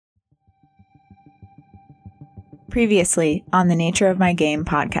Previously on the Nature of My Game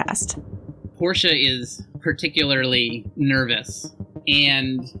podcast. Portia is particularly nervous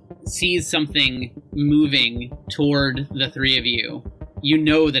and sees something moving toward the three of you. You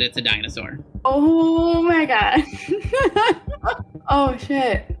know that it's a dinosaur. Oh my god. Oh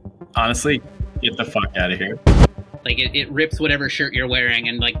shit. Honestly, get the fuck out of here. Like it rips whatever shirt you're wearing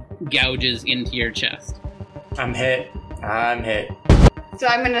and like gouges into your chest. I'm hit. So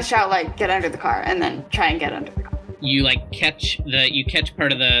I'm gonna shout like, get under the car, and then try and get under the car. You like catch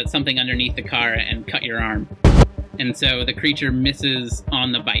part of the something underneath the car and cut your arm. And so the creature misses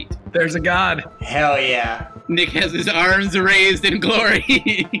on the bite. There's a god. Hell yeah. Nick has his arms raised in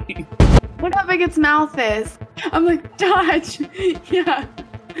glory. Look how big its mouth is. I'm like, dodge. Yeah.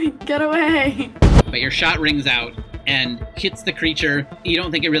 Get away. But your shot rings out and hits the creature. You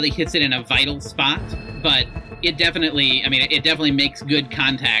don't think it really hits it in a vital spot, but it definitely makes good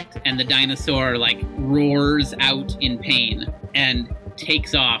contact, and the dinosaur like roars out in pain and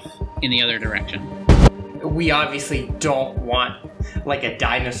takes off in the other direction. We obviously don't want like a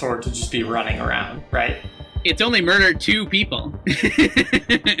dinosaur to just be running around, right? It's only murdered 2 people.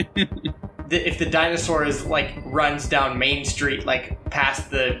 If the dinosaur is like runs down Main Street, like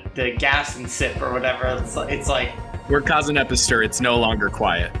past the gas and sip or whatever, it's like we're causing up a stir. It's no longer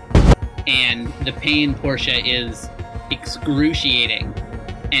quiet. And the pain, Portia, is excruciating,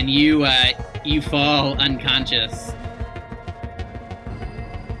 and you fall unconscious.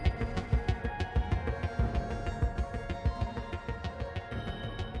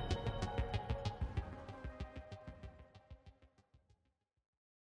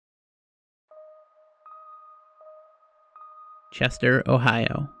 Chester,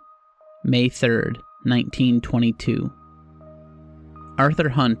 Ohio, May 3rd, 1922. Arthur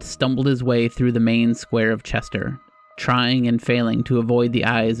Hunt stumbled his way through the main square of Chester, trying and failing to avoid the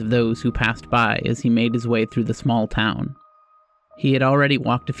eyes of those who passed by as he made his way through the small town. He had already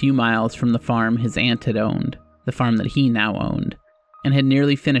walked a few miles from the farm his aunt had owned, the farm that he now owned, and had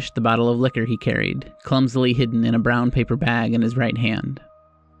nearly finished the bottle of liquor he carried, clumsily hidden in a brown paper bag in his right hand.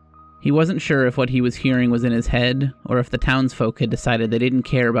 He wasn't sure if what he was hearing was in his head, or if the townsfolk had decided they didn't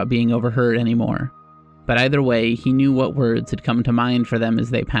care about being overheard anymore. But either way, he knew what words had come to mind for them as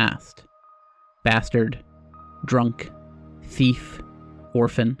they passed. Bastard, drunk, thief,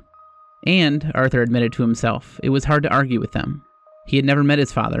 orphan. And, Arthur admitted to himself, it was hard to argue with them. He had never met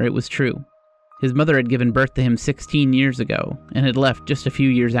his father, it was true. His mother had given birth to him 16 years ago, and had left just a few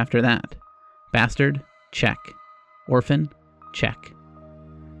years after that. Bastard? Check. Orphan? Check.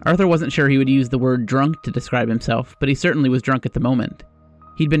 Arthur wasn't sure he would use the word drunk to describe himself, but he certainly was drunk at the moment.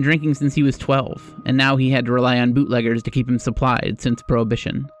 He'd been drinking since he was 12, and now he had to rely on bootleggers to keep him supplied since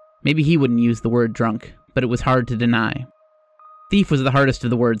Prohibition. Maybe he wouldn't use the word drunk, but it was hard to deny. Thief was the hardest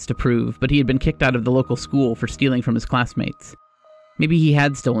of the words to prove, but he had been kicked out of the local school for stealing from his classmates. Maybe he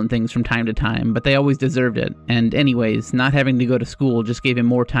had stolen things from time to time, but they always deserved it, and anyways, not having to go to school just gave him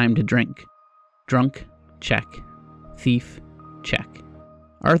more time to drink. Drunk? Check. Thief? Check.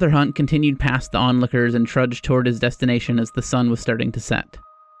 Arthur Hunt continued past the onlookers and trudged toward his destination as the sun was starting to set.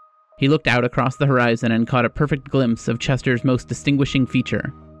 He looked out across the horizon and caught a perfect glimpse of Chester's most distinguishing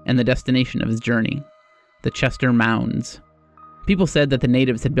feature, and the destination of his journey. The Chester Mounds. People said that the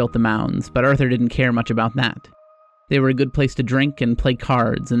natives had built the mounds, but Arthur didn't care much about that. They were a good place to drink and play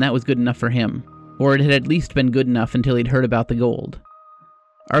cards, and that was good enough for him. Or it had at least been good enough until he'd heard about the gold.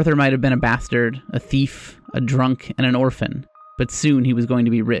 Arthur might have been a bastard, a thief, a drunk, and an orphan, but soon he was going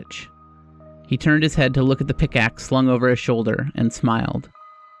to be rich. He turned his head to look at the pickaxe slung over his shoulder and smiled.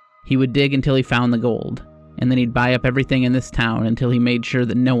 He would dig until he found the gold, and then he'd buy up everything in this town until he made sure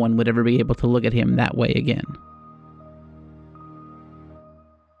that no one would ever be able to look at him that way again.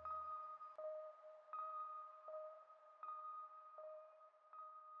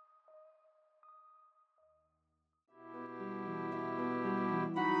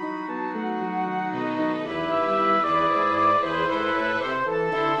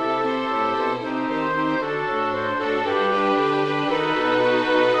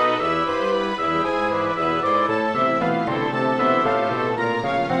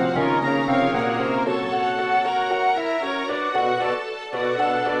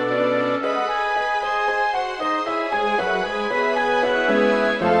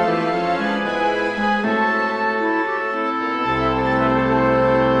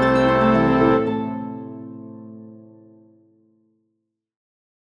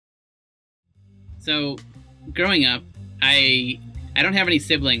 So, growing up, I don't have any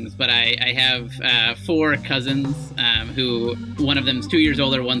siblings, but I have 4 cousins who, one of them's 2 years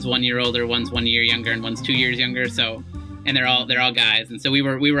older, one's 1 year older, one's 1 year younger, and one's 2 years younger. So, and they're all guys, and so we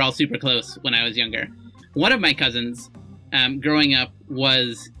were all super close when I was younger. One of my cousins, growing up,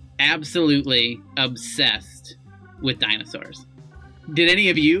 was absolutely obsessed with dinosaurs. Did any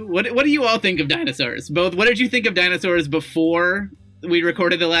of you? What do you all think of dinosaurs? Both, what did you think of dinosaurs before we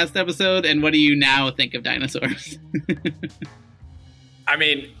recorded the last episode, and what do you now think of dinosaurs? I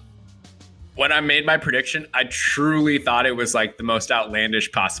mean, when I made my prediction, I truly thought it was like the most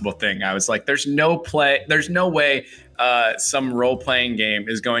outlandish possible thing. I was like, there's no way some role-playing game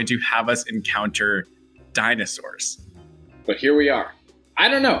is going to have us encounter dinosaurs. But here we are. I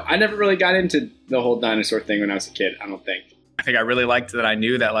don't know. I never really got into the whole dinosaur thing when I was a kid, I don't think. I think I really liked that I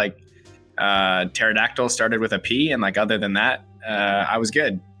knew that like pterodactyl started with a P, and like other than that, I was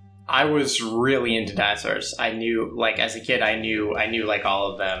good. I was really into dinosaurs. I knew, like, as a kid, I knew like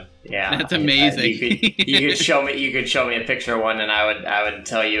all of them. Yeah, that's amazing. You could show me a picture of one, and I would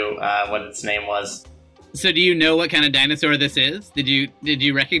tell you what its name was. So, do you know what kind of dinosaur this is? Did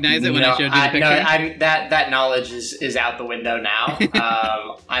you recognize it when I showed you the picture? No, that knowledge is out the window now.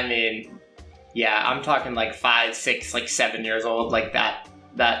 I mean, yeah, I'm talking like 5, 6, like 7 years old, like that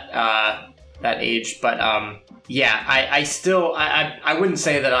age. But yeah, I wouldn't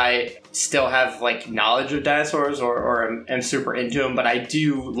say that I still have like knowledge of dinosaurs or am super into them, but I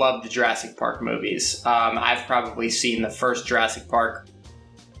do love the Jurassic Park movies. I've probably seen the first Jurassic Park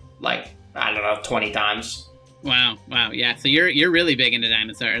like, I don't know, 20 times. Wow, yeah. So you're really big into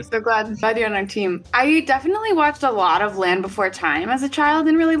dinosaurs. So glad you're on our team. I definitely watched a lot of Land Before Time as a child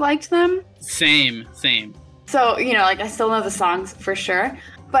and really liked them. Same. So, like I still know the songs for sure.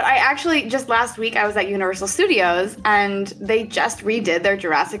 But I actually, just last week, I was at Universal Studios and they just redid their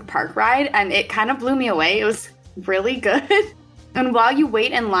Jurassic Park ride and it kind of blew me away. It was really good. And while you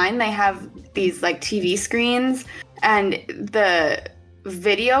wait in line, they have these like TV screens and the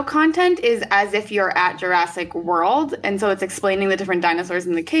video content is as if you're at Jurassic World. And so it's explaining the different dinosaurs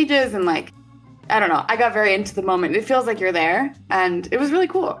in the cages and like, I don't know, I got very into the moment. It feels like you're there and it was really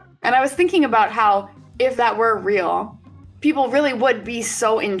cool. And I was thinking about how if that were real, people really would be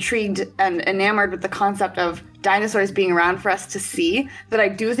so intrigued and enamored with the concept of dinosaurs being around for us to see that I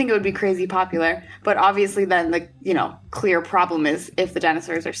do think it would be crazy popular. But obviously then the, clear problem is if the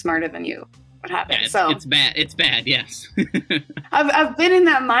dinosaurs are smarter than you, what happens? Yeah, it's bad, yes. I've been in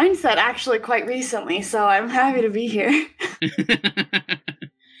that mindset actually quite recently, so I'm happy to be here.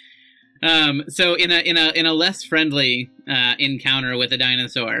 So in a less friendly encounter with a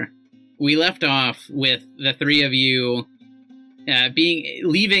dinosaur, we left off with the three of you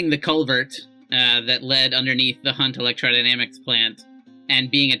leaving the culvert that led underneath the Hunt Electrodynamics plant and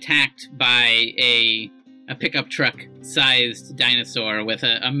being attacked by a pickup truck-sized dinosaur with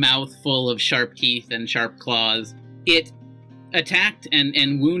a mouth full of sharp teeth and sharp claws. It attacked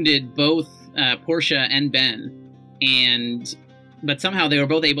and wounded both Portia and Ben, but somehow they were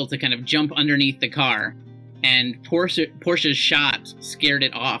both able to kind of jump underneath the car, and Portia's shot scared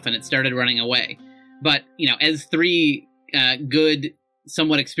it off and it started running away. But, as three good,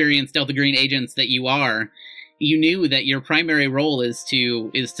 somewhat experienced Delta Green agents that you are, you knew that your primary role is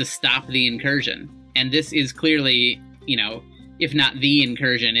to stop the incursion. And this is clearly, if not the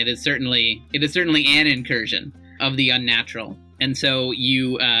incursion, it is certainly an incursion of the unnatural. And so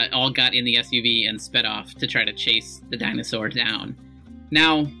you all got in the SUV and sped off to try to chase the dinosaur down.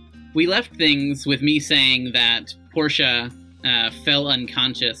 Now, we left things with me saying that Portia fell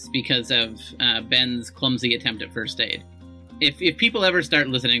unconscious because of Ben's clumsy attempt at first aid. If people ever start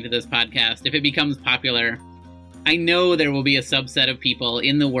listening to this podcast, if it becomes popular, I know there will be a subset of people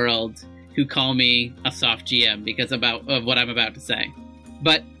in the world who call me a soft GM because of what I'm about to say.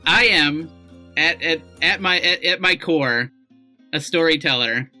 But I am, at my core, a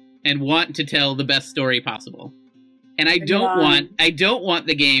storyteller and want to tell the best story possible. And I don't want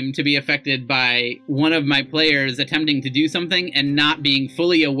the game to be affected by one of my players attempting to do something and not being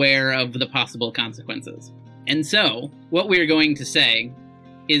fully aware of the possible consequences. And so, what we're going to say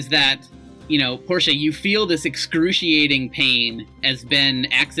is that, Portia, you feel this excruciating pain as Ben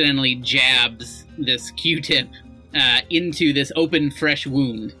accidentally jabs this Q-tip into this open, fresh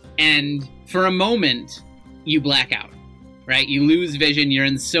wound. And for a moment, you black out, right? You lose vision, you're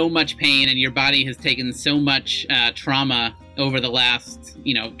in so much pain, and your body has taken so much trauma over the last,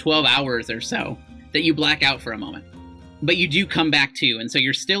 12 hours or so that you black out for a moment. But you do come back to, and so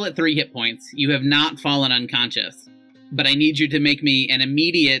you're still at 3 hit points. You have not fallen unconscious. But I need you to make me an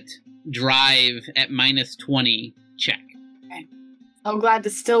immediate drive at -20 check. Okay. I'm glad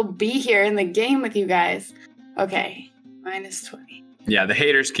to still be here in the game with you guys. Okay, -20. Yeah, the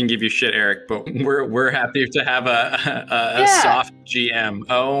haters can give you shit, Eric, but we're happy to have a soft GM.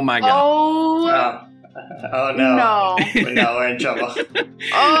 Oh my god. Oh, Oh no. No. No, we're in trouble.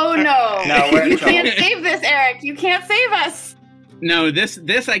 Oh no. No, we're in You trouble. can't save this, Eric. You can't save us. No,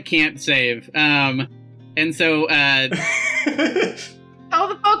 this I can't save. And so Tell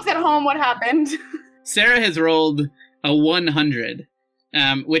the folks at home what happened. Sarah has rolled a 100,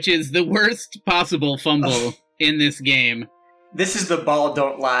 which is the worst possible fumble in this game. This is the ball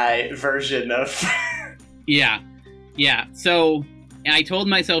don't lie version of. Yeah. So I told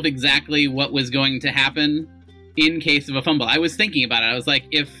myself exactly what was going to happen in case of a fumble. I was thinking about it. I was like,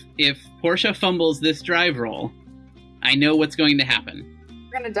 if Portia fumbles this drive roll, I know what's going to happen.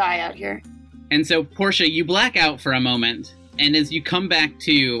 We're gonna die out here. And so, Portia, you black out for a moment, and as you come back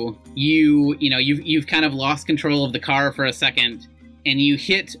to, you've kind of lost control of the car for a second, and you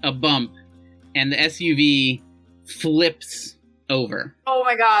hit a bump, and the SUV flips over Oh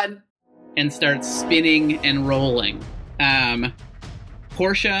my god. and starts spinning and rolling.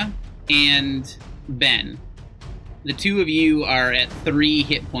 Portia and Ben, the two of you are at 3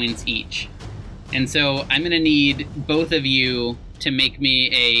 hit points each. And so I'm going to need both of you to make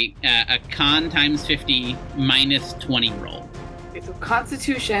me a con times 50 minus 20 roll. Okay, so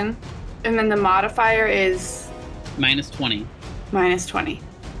Constitution, and then the modifier is Minus 20. minus 20.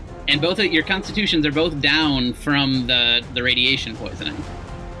 And both of your constitutions are both down from the radiation poisoning.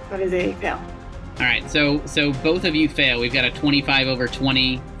 That is a fail. All right, so both of you fail. We've got a 25 over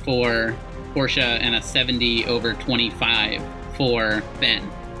 20 for Portia and a 70 over 25 for Ben.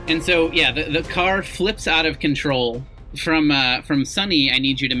 And so, yeah, the car flips out of control. From Sunny, I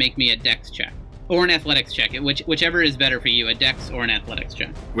need you to make me a dex check. Or an athletics check, whichever is better for you, a dex or an athletics check.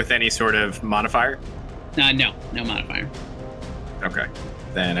 With any sort of modifier? No modifier. Okay.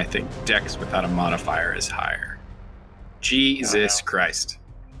 Then I think Dex without a modifier is higher. Jesus Christ.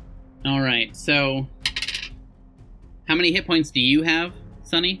 All right, so how many hit points do you have,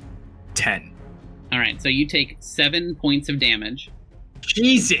 Sunny? 10. All right, so you take 7 points of damage.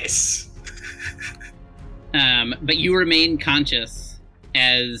 Jesus! But you remain conscious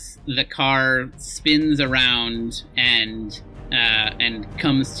as the car spins around and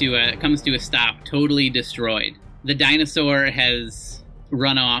comes to a stop, totally destroyed. The dinosaur has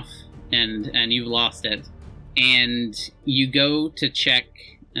run off, and you've lost it. And you go to check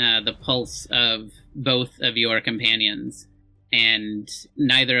the pulse of both of your companions, and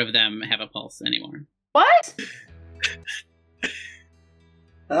neither of them have a pulse anymore. What?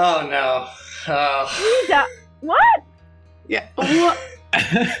 Oh no. Oh. What? Yeah. What?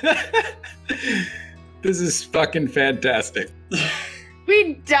 This is fucking fantastic.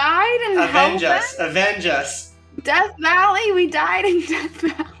 We died in Avenge Hellbent? us. Avenge us. Death Valley? We died in Death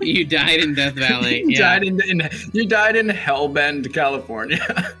Valley. You died in Death Valley. You Yeah. died in Hellbend, California.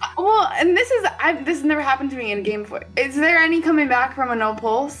 Well, and this has never happened to me in a game before. Is there any coming back from a no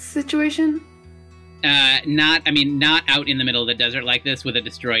pulse situation? Not out in the middle of the desert like this with a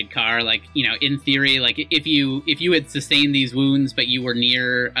destroyed car. Like, in theory, like if you had sustained these wounds, but you were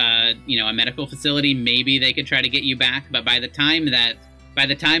near, a medical facility, maybe they could try to get you back. But by the time that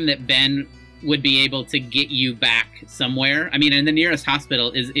Ben would be able to get you back somewhere, and the nearest hospital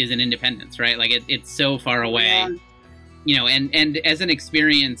is in Independence, right? Like it's so far away. Yeah. And as an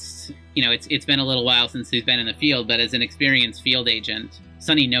experienced, it's been a little while since he's been in the field, but as an experienced field agent,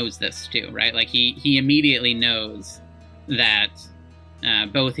 Sunny knows this too, right? Like he immediately knows that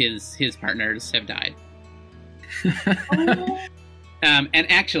both his partners have died.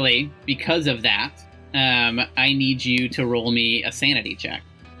 And actually, because of that, I need you to roll me a sanity check.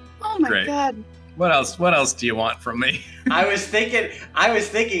 Oh my Great. god. What else do you want from me? I was thinking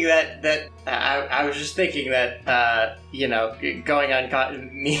that I was just thinking that going on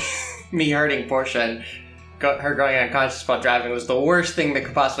me hurting Portia and her going unconscious while driving was the worst thing that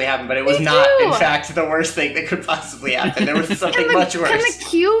could possibly happen, but it was Me not, too. in fact, the worst thing that could possibly happen. There was something much worse. Can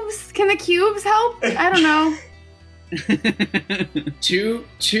the cubes help? I don't know. Two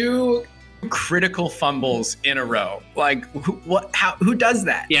critical fumbles in a row. Like who does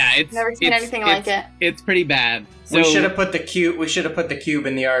that? Yeah, it's Never seen anything like it. It's pretty bad. So, We should have put the cube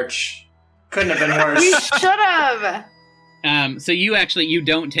in the arch. Couldn't have been worse. We should have. So you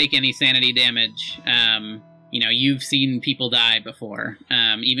don't take any sanity damage. You've seen people die before,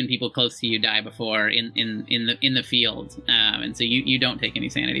 even people close to you die before in the field, and so you don't take any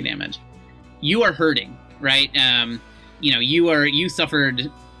sanity damage. You are hurting, right? You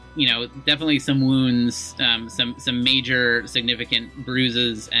suffered, definitely some wounds, some major significant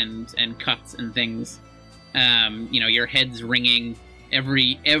bruises and cuts and things. Your head's ringing.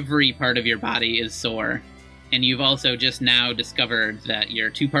 Every part of your body is sore. And you've also just now discovered that your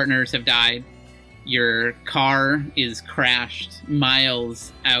two partners have died, Your car is crashed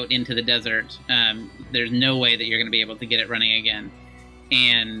miles out into the desert. There's no way that you're going to be able to get it running again.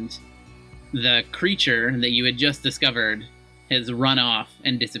 And the creature that you had just discovered has run off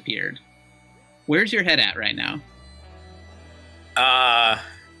and disappeared. Where's your head at right now? I'm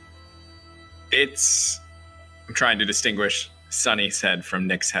trying to distinguish Sunny's head from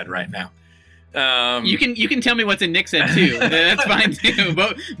Nick's head right now. You can tell me what's in Nick's head too. That's fine too.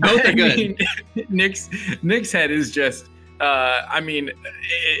 Both are good. I mean, Nick's head is just.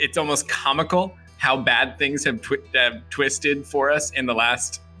 It's almost comical how bad things have twisted for us in the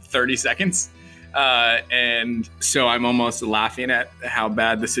last 30 seconds, and so I'm almost laughing at how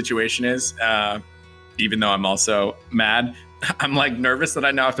bad the situation is. Even though I'm also mad, I'm like nervous that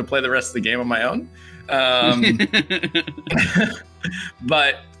I now have to play the rest of the game on my own.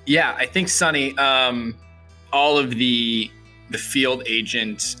 But. Yeah, I think Sunny, all of the field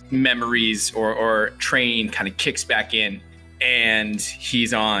agent memories or training kind of kicks back in, and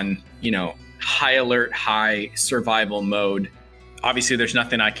he's on, high alert, high survival mode. Obviously, there's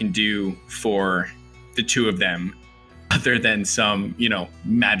nothing I can do for the two of them other than some,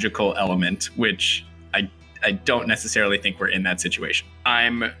 magical element, which I don't necessarily think we're in that situation.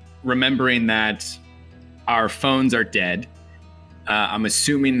 I'm remembering that our phones are dead. I'm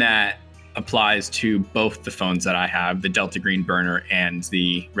assuming that applies to both the phones that I have, the Delta Green burner and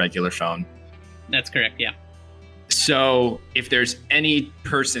the regular phone. That's correct, yeah. So if there's any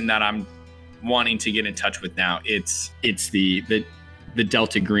person that I'm wanting to get in touch with now, it's the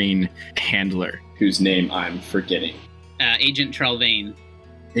Delta Green handler. Whose name I'm forgetting. Agent Trelvane.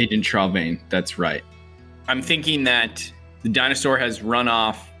 Agent Trelvane, that's right. I'm thinking that the dinosaur has run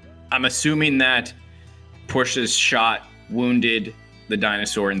off. I'm assuming that Portia's shot wounded the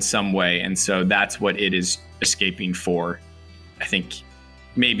dinosaur in some way, and so that's what it is escaping for. I think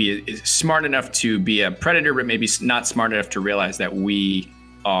maybe it's smart enough to be a predator, but maybe not smart enough to realize that we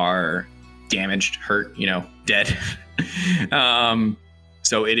are damaged, hurt, dead.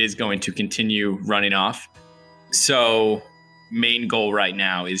 So it is going to continue running off. So main goal right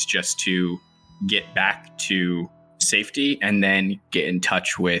now is just to get back to safety and then get in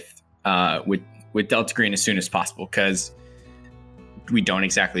touch with Delta Green as soon as possible, because we don't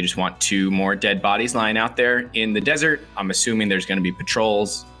exactly just want 2 more dead bodies lying out there in the desert. I'm assuming there's going to be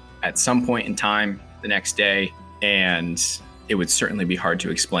patrols at some point in time the next day, and it would certainly be hard to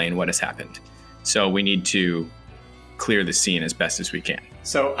explain what has happened. So we need to clear the scene as best as we can.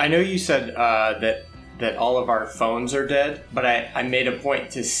 So I know you said that all of our phones are dead, but I made a point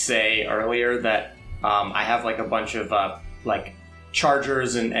to say earlier that I have like a bunch of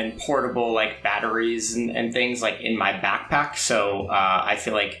chargers and portable batteries and things in my backpack, so I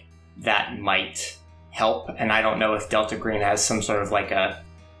feel like that might help. And I don't know if Delta Green has some sort of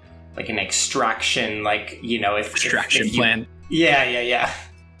an extraction extraction plan. Yeah.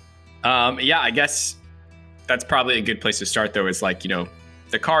 I guess that's probably a good place to start, though. Is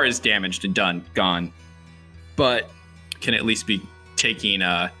the car is damaged and gone, but can at least be taking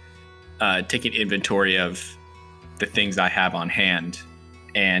inventory of the things I have on hand,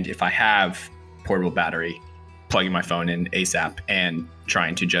 and if I have portable battery, plugging my phone in ASAP and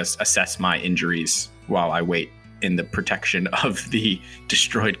trying to just assess my injuries while I wait in the protection of the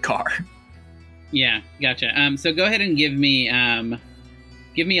destroyed car. Yeah, gotcha. So go ahead and give me a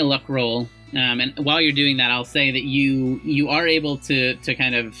luck roll, and while you're doing that, I'll say that you are able to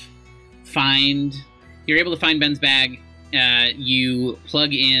kind of find Ben's bag. You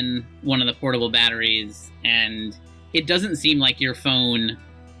plug in one of the portable batteries, and it doesn't seem like your phone,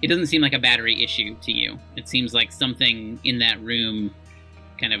 it doesn't seem like a battery issue to you. It seems like something in that room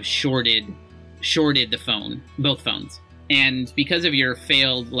kind of shorted the phone, both phones. And because of your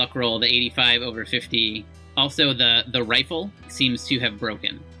failed luck roll, the 85 over 50, also the rifle seems to have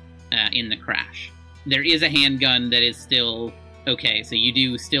broken in the crash. There is a handgun that is still okay, so you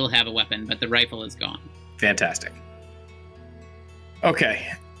do still have a weapon, but the rifle is gone. Fantastic. Okay,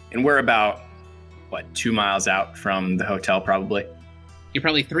 and we're about 2 miles out from the hotel, probably? You're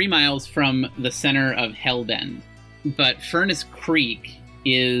probably 3 miles from the center of Hellbend, but Furnace Creek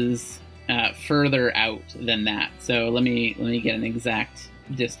is further out than that. So let me get an exact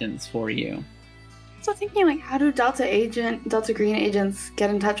distance for you. So thinking, how do Delta Green agents get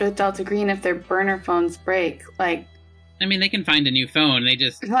in touch with Delta Green if their burner phones break? They can find a new phone.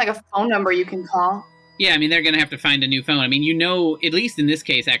 There's not a phone number you can call. Yeah, they're going to have to find a new phone. At least in this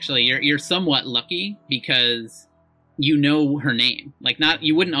case, actually, you're somewhat lucky because you know her name.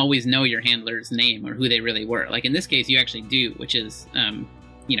 You wouldn't always know your handler's name or who they really were. In this case, you actually do, which is, kind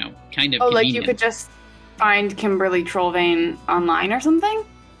of convenient. You could just find Kimberly Trelvane online or something?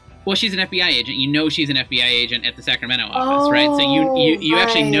 Well, she's an FBI agent. You know she's an FBI agent at the Sacramento office, right? So you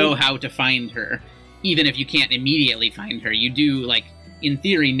actually know how to find her, even if you can't immediately find her. You do, like, in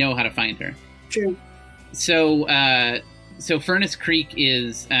theory, know how to find her. True. So Furnace Creek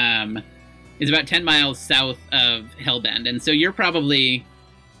is about 10 miles south of Hellbend, and so you're probably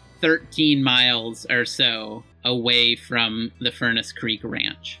 13 miles or so away from the Furnace Creek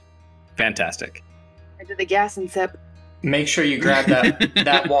Ranch. Fantastic. I did the gas and sip. Make sure you grab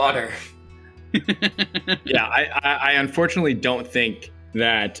that water. Yeah, I unfortunately don't think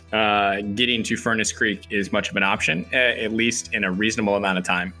that getting to Furnace Creek is much of an option, at least in a reasonable amount of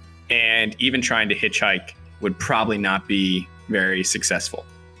time. And even trying to hitchhike would probably not be very successful.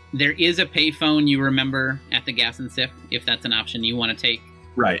 There is a payphone, you remember, at the Gas and Sip, if that's an option you want to take.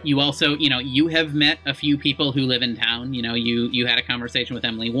 Right. You also, you have met a few people who live in town. You had a conversation with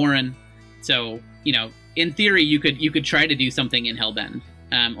Emily Warren. So, in theory, you could try to do something in Hellbend,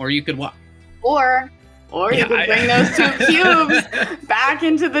 or you could walk. Or you could bring those two cubes back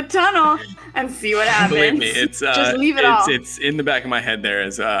into the tunnel and see what happens. Believe me, it's just leave it all. It's in the back of my head there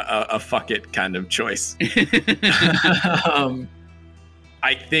as a fuck it kind of choice.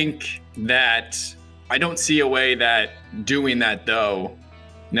 I think that I don't see a way that doing that, though,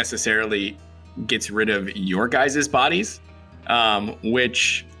 necessarily gets rid of your guys' bodies,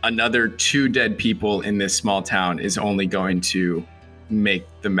 which another 2 dead people in this small town is only going to make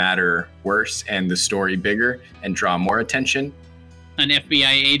the matter worse and the story bigger and draw more attention. An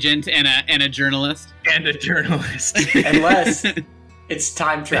FBI agent and a journalist. And a journalist. Unless it's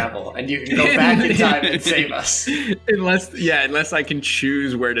time travel and you can go back in time and save us. Unless I can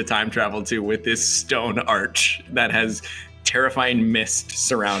choose where to time travel to with this stone arch that has terrifying mist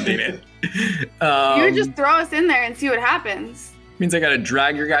surrounding it. You would just throw us in there and see what happens. Means I gotta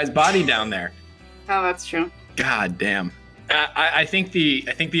drag your guy's body down there. Oh, that's true. God damn. I think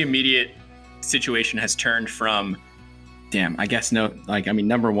the immediate situation has turned from,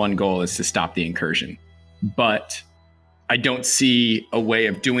 number one goal is to stop the incursion. But I don't see a way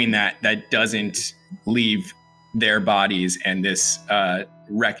of doing that doesn't leave their bodies and this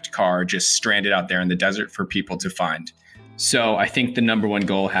wrecked car just stranded out there in the desert for people to find. So I think the number one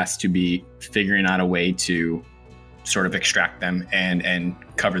goal has to be figuring out a way to sort of extract them and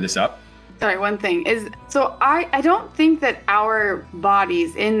cover this up. Sorry, one thing is, so I don't think that our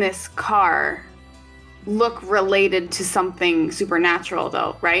bodies in this car look related to something supernatural,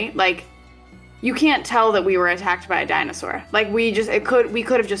 though, right? Like, you can't tell that we were attacked by a dinosaur. Like, we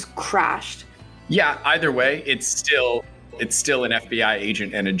could have just crashed. Yeah, either way, it's still an FBI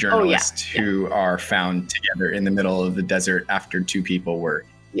agent and a journalist who are found together in the middle of the desert after 2 people were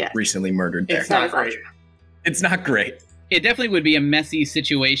recently murdered there. It's not great. It's not great. It definitely would be a messy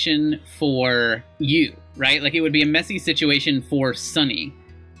situation for you, right? Like, it would be a messy situation for Sunny,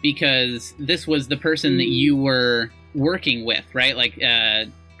 because this was the person that you were working with, right? Like,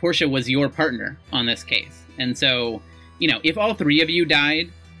 Portia was your partner on this case. And so, if all 3 of you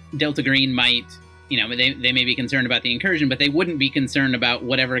died, Delta Green might, they may be concerned about the incursion, but they wouldn't be concerned about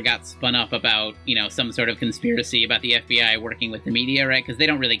whatever got spun up about, some sort of conspiracy about the FBI working with the media, right? Because they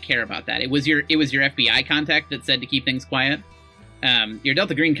don't really care about that. It was your FBI contact that said to keep things quiet. Your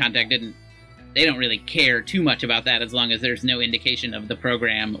Delta Green contact didn't. They don't really care too much about that as long as there's no indication of the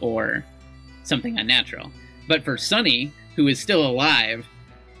program or something unnatural. But for Sunny, who is still alive,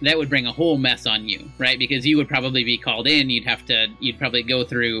 that would bring a whole mess on you, right? Because you would probably be called in. You'd probably go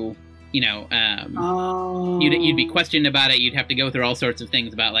through, you'd be questioned about it. You'd have to go through all sorts of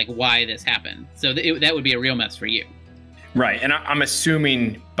things about, like, why this happened. So that would be a real mess for you. Right. And I'm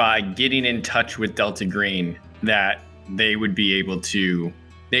assuming by getting in touch with Delta Green that they'd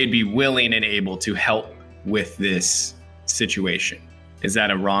be willing and able to help with this situation. Is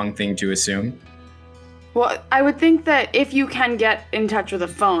that a wrong thing to assume? Well, I would think that if you can get in touch with a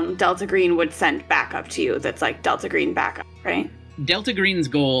phone, Delta Green would send backup to you. That's like Delta Green backup, right? Delta Green's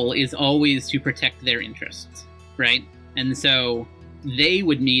goal is always to protect their interests, right? And so they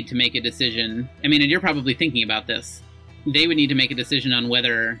would need to make a decision. I mean, and you're probably thinking about this. They would need to make a decision on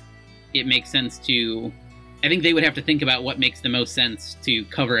whether it makes sense to... I think they would have to think about what makes the most sense to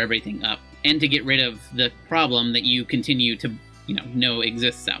cover everything up and to get rid of the problem that you continue to, know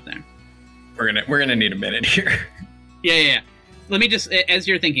exists out there. We're gonna need a minute here. Yeah. Let me just, as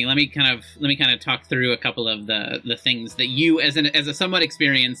you're thinking, let me kind of talk through a couple of the things that you, as a somewhat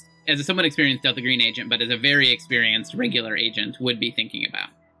experienced Delta Green agent, but as a very experienced regular agent, would be thinking about.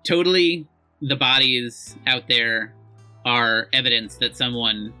 Totally, the bodies out there are evidence that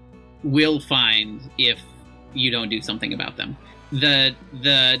someone will find if you don't do something about them. The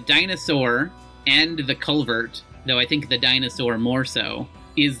dinosaur and the culvert, though I think the dinosaur more so,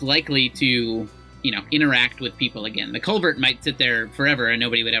 is likely to, interact with people again. The culvert might sit there forever and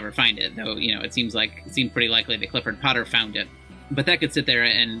nobody would ever find it, though, it seems pretty likely that Clifford Potter found it. But that could sit there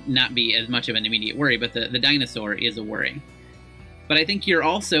and not be as much of an immediate worry, but the dinosaur is a worry. But I think you're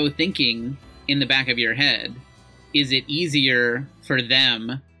also thinking in the back of your head, is it easier for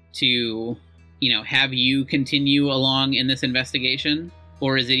them to, have you continue along in this investigation?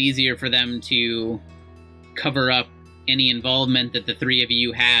 Or is it easier for them to cover up any involvement that the three of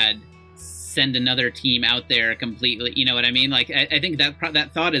you had, send another team out there completely? You know what I mean? Like, I think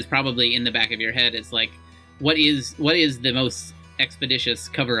that thought is probably in the back of your head. It's like, what is the most expeditious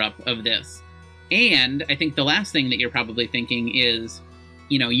cover-up of this? And I think the last thing that you're probably thinking is,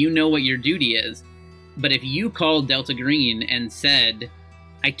 you know what your duty is, but if you called Delta Green and said,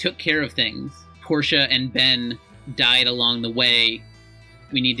 I took care of things, Portia and Ben died along the way,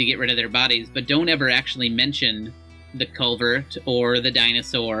 we need to get rid of their bodies, but don't ever actually mention the culvert or the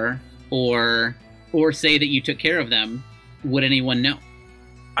dinosaur or say that you took care of them, would anyone know?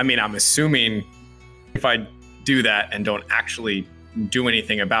 I mean, I'm assuming if I do that and don't actually do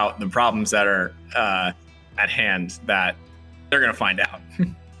anything about the problems that are at hand, that they're going to find out.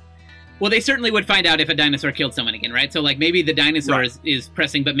 Well, they certainly would find out if a dinosaur killed someone again, right? So, like, maybe the dinosaur Right. is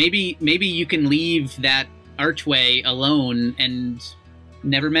pressing, but maybe you can leave that archway alone and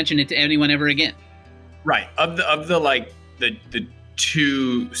never mention it to anyone ever again. Right. Of the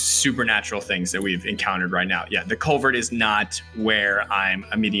two supernatural things that we've encountered right now, yeah, the culvert is not where I'm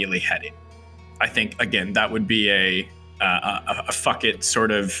immediately heading. I think, again, that would be a fuck it sort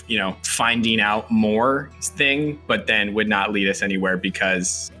of, finding out more thing, but then would not lead us anywhere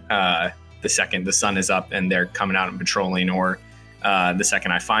because the second the sun is up and they're coming out and patrolling, or the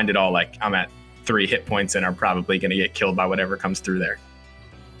second I find it all, like, I'm at 3 hit points and are probably going to get killed by whatever comes through there.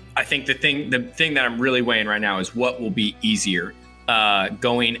 I think the thing that I'm really weighing right now is what will be easier,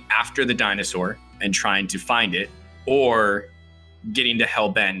 going after the dinosaur and trying to find it, or getting to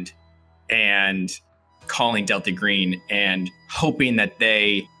Hellbend and calling Delta Green and hoping that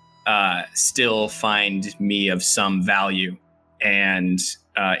they still find me of some value, and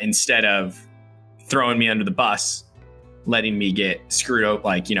instead of throwing me under the bus, letting me get screwed up,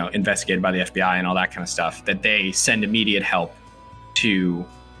 like, investigated by the FBI and all that kind of stuff, that they send immediate help to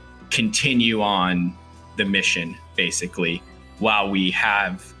continue on the mission, basically, while we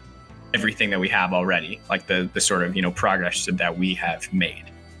have everything that we have already, like the sort of, progress that we have made.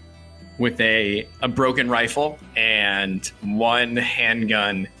 With a broken rifle and one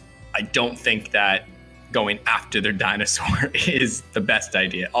handgun, I don't think that going after their dinosaur is the best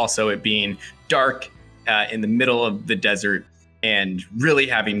idea. Also, it being dark in the middle of the desert and really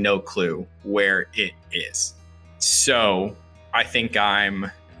having no clue where it is. So I think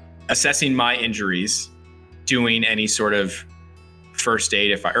I'm assessing my injuries, doing any sort of first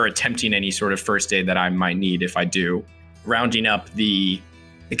aid or attempting any sort of first aid that I might need if I do, rounding up the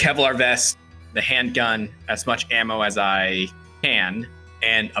Kevlar vest, the handgun, as much ammo as I can,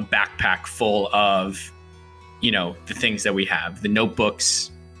 and a backpack full of, the things that we have, the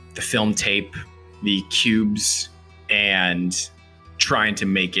notebooks, the film tape, the cubes, and trying to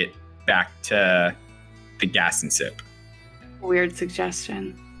make it back to the gas and sip. Weird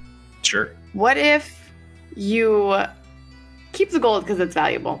suggestion. Sure. What if you keep the gold because it's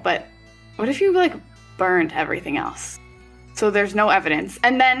valuable, but what if you burned everything else? So there's no evidence.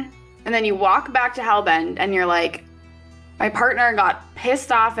 And then you walk back to Hellbend and you're like, my partner got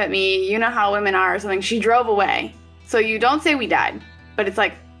pissed off at me. You know how women are or something. She drove away. So you don't say we died, but it's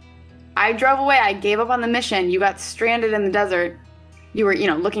like, I drove away. I gave up on the mission. You got stranded in the desert. You were,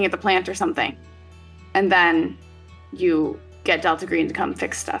 looking at the plant or something. And then you get Delta Green to come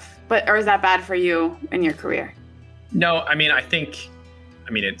fix stuff. Or is that bad for you in your career? No, I mean,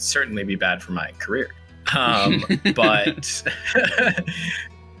 it'd certainly be bad for my career. But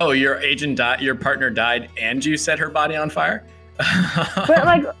oh, your partner died and you set her body on fire? But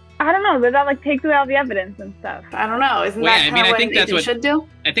I don't know, but that takes away all the evidence and stuff. I don't know. Isn't that kind of what an agent should do?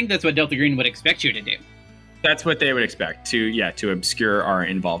 I think that's what Delta Green would expect you to do. That's what they would expect, to obscure our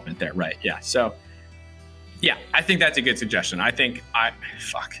involvement there, right? Yeah. So, yeah, I think that's a good suggestion. I think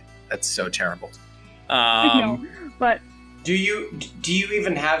that's so terrible. No, but do you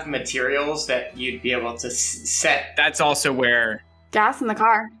even have materials that you'd be able to set? That's also where Gas in the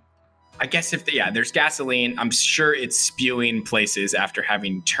car. I guess there's gasoline. I'm sure it's spewing places after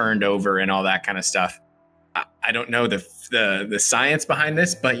having turned over and all that kind of stuff. I don't know the science behind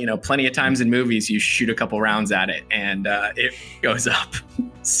this, but plenty of times in movies you shoot a couple rounds at it and it goes up.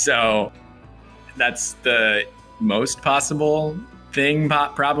 So that's the most possible thing,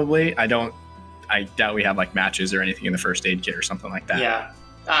 probably. I doubt we have matches or anything in the first aid kit or something like that. Yeah.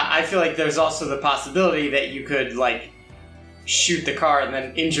 I feel like there's also the possibility that you could like shoot the car and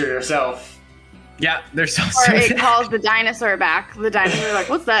then injure yourself. Yeah, there's also Or it calls the dinosaur back. The dinosaur like,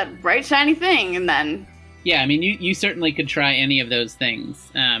 what's that bright shiny thing? And then Yeah, I mean, you certainly could try any of those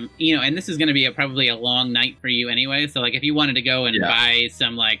things. And this is going to be probably a long night for you anyway. So, like, if you wanted to go and buy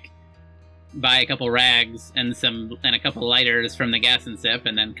a couple rags and a couple lighters from the Gas and Sip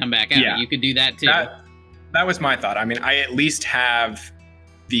and then come back out, you could do that too. That was my thought. I mean, I at least have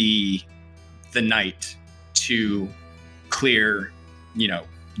the night to clear,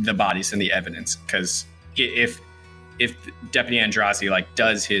 the bodies and the evidence. Because if Deputy Andrazi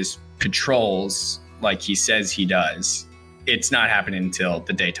does his patrols like he says he does, it's not happening until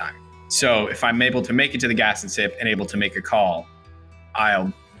the daytime. So if I'm able to make it to the Gas and Sip and able to make a call,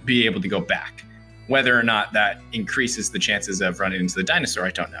 I'll be able to go back. Whether or not that increases the chances of running into the dinosaur,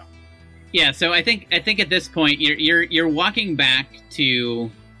 I don't know. Yeah, so I think at this point you're walking back to.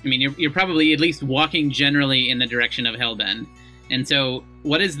 I mean, you're probably at least walking generally in the direction of Hellbend. And so,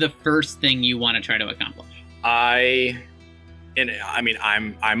 what is the first thing you want to try to accomplish? I'm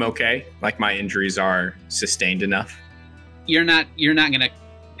okay. Like, my injuries are sustained enough. You're not going to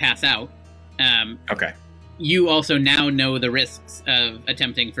pass out. Okay. You also now know the risks of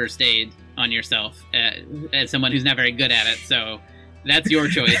attempting first aid on yourself as someone who's not very good at it. So that's your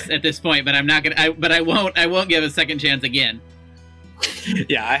choice at this point. But I'm not gonna. I won't give a second chance again.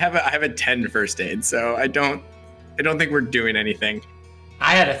 Yeah, I have a 10 first aid, so I don't think we're doing anything.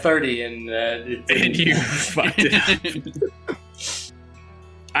 I had a 30 and you fucked it up.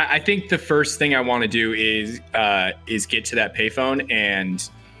 I think the first thing I want to do is get to that payphone and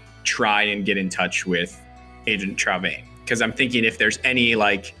try and get in touch with Agent Travain, because I'm thinking if there's any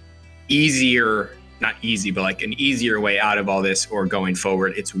easier, not easy, but an easier way out of all this or going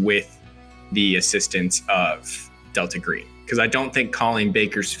forward, it's with the assistance of Delta Green. Because I don't think calling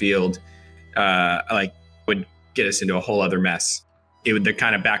Bakersfield would get us into a whole other mess. The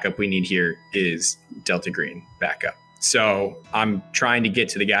kind of backup we need here is Delta Green backup. So I'm trying to get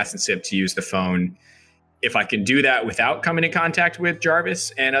to the Gas and Sip to use the phone. If I can do that without coming in contact with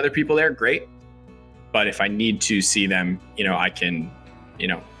Jarvis and other people there, great. But if I need to see them, I can,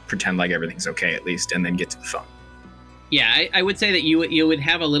 pretend like everything's okay at least, and then get to the phone. Yeah, I would say that you would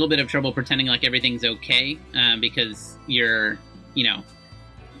have a little bit of trouble pretending like everything's okay, because you're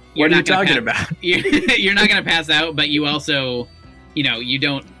what are you talking about? You're not going to pass out, but you also,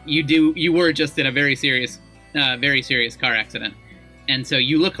 you were just in a very serious car accident, and so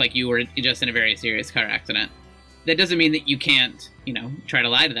you look like you were just in a very serious car accident. That doesn't mean that you can't, try to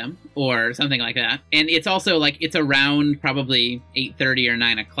lie to them or something like that. And it's also it's around probably 8:30 or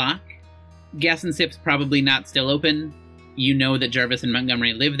 9 o'clock. Gas and Sip's probably not still open. You know that Jarvis and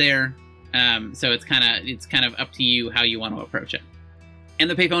Montgomery live there, so it's kind of up to you how you want to approach it. And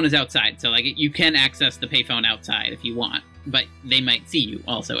the payphone is outside, so you can access the payphone outside if you want, but they might see you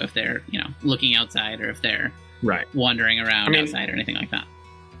also if they're looking outside or if they're wandering around outside or anything like that.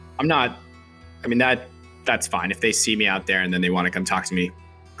 That's fine. If they see me out there and then they want to come talk to me,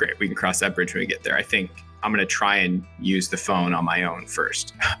 great. We can cross that bridge when we get there. I think I'm going to try and use the phone on my own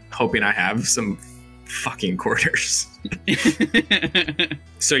first, hoping I have some fucking quarters.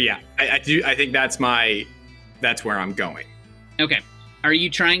 So yeah, I think that's where I'm going. Okay. Are you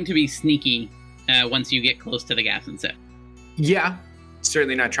trying to be sneaky once you get close to the Gas and Sip? Yeah.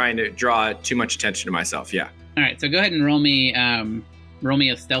 Certainly not trying to draw too much attention to myself. Yeah. All right. So go ahead and roll me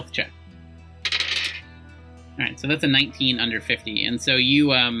a stealth check. All right. So that's a 19 under 50. And so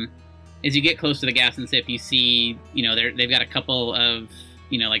you, as you get close to the Gas and Sip, you see, they've got a couple of,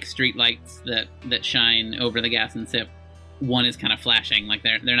 street lights that shine over the Gas and Sip. One is kind of flashing,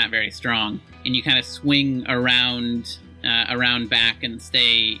 they're not very strong. And you kind of swing around back and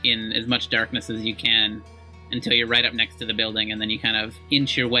stay in as much darkness as you can until you're right up next to the building, and then you kind of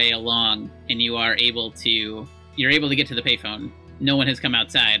inch your way along, and you're able to get to the payphone. No one has come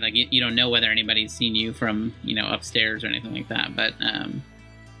outside. You don't know whether anybody's seen you from upstairs or anything like that, but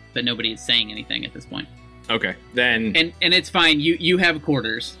nobody is saying anything at this point. Okay, then and it's fine. You have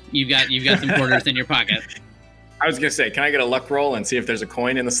quarters. You've got some quarters in your pocket. I was gonna say, can I get a luck roll and see if there's a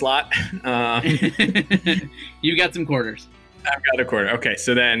coin in the slot? You got some quarters. I've got a quarter. Okay,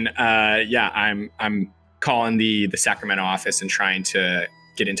 so then, I'm calling the Sacramento office and trying to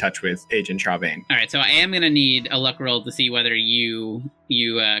get in touch with Agent Travain. All right, so I am gonna need a luck roll to see whether you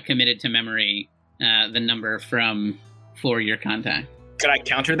committed to memory the number for your contact. Could I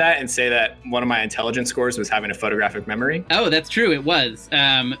counter that and say that one of my intelligence scores was having a photographic memory? Oh, that's true. It was.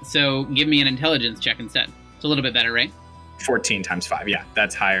 So give me an intelligence check instead. It's a little bit better, right? 14 times 5. Yeah,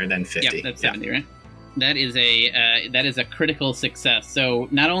 that's higher than 50. Yep, that's 70, right? That is a critical success. So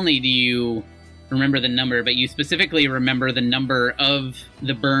not only do you remember the number, but you specifically remember the number of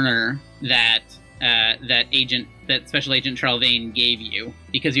the burner that Special Agent Tralvain gave you,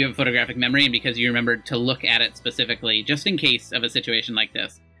 because you have photographic memory and because you remembered to look at it specifically, just in case of a situation like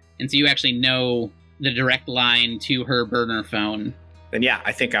this. And so you actually know the direct line to her burner phone. Then yeah,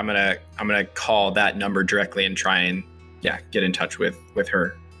 I think I'm gonna call that number directly and try and get in touch with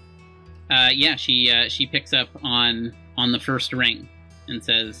her. She picks up on the first ring and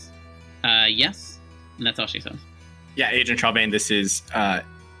says, yes, and that's all she says. Yeah, Agent Tralvain, this is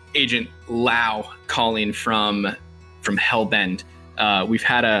Agent Lau calling from Hellbend. We've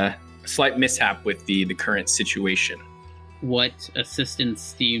had a slight mishap with the current situation. What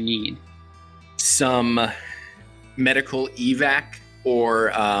assistance do you need? Some medical evac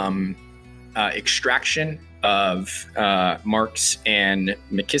or extraction of Marks and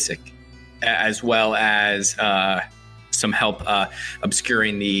McKissick, as well as some help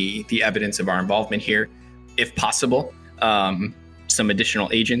obscuring the evidence of our involvement here. If possible, some additional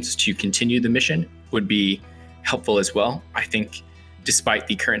agents to continue the mission would be helpful as well. I think despite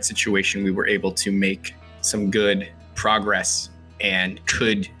the current situation, we were able to make some good progress and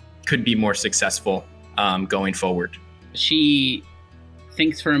could be more successful going forward. She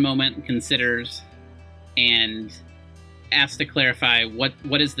thinks for a moment, considers, and asks to clarify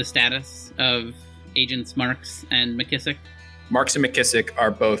what is the status of Agents Marks and McKissick? Marks and McKissick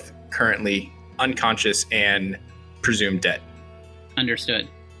are both currently unconscious and presumed dead. Understood.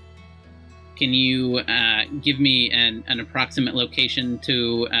 Can you give me an approximate location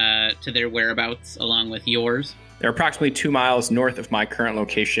to their whereabouts along with yours? They're approximately 2 miles north of my current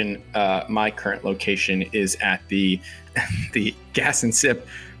location. My current location is at the gas and sip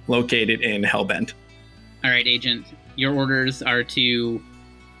located in Hellbend. All right, Agent. Your orders are to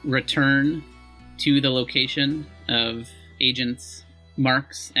return to the location of Agents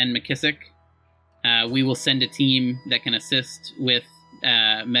Marks and McKissick. We will send a team that can assist with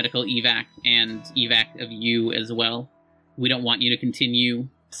medical evac and evac of you as well. We don't want you to continue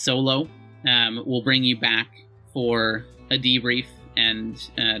solo. We'll bring you back for a debrief and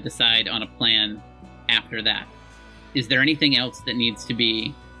decide on a plan after that. Is there anything else that needs to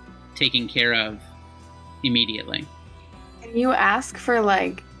be taken care of immediately? Can you ask for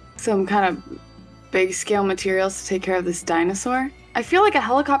like some kind of big scale materials to take care of this dinosaur? I feel like a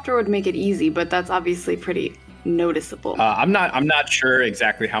helicopter would make it easy, but that's obviously pretty noticeable. I'm not sure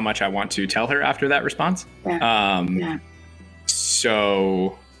exactly how much I want to tell her after that response. Yeah.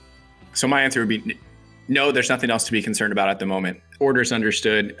 So my answer would be no. There's nothing else to be concerned about at the moment. Orders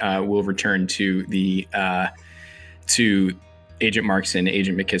understood. We'll return to to Agent Marks and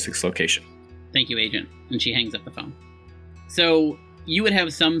Agent McKissick's location. Thank you, Agent. And she hangs up the phone. So you would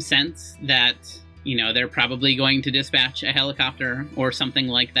have some sense that, they're probably going to dispatch a helicopter or something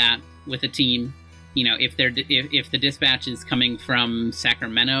like that with a team. If the dispatch is coming from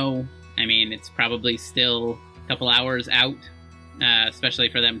Sacramento, I mean, it's probably still a couple hours out, especially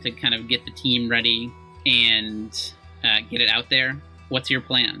for them to kind of get the team ready and get it out there. What's your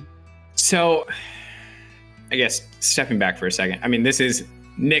plan? So, I guess stepping back for a second, I mean, this is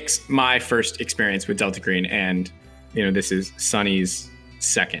my first experience with Delta Green, and this is Sunny's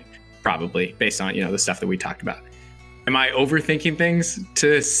second, probably based on the stuff that we talked about. Am I overthinking things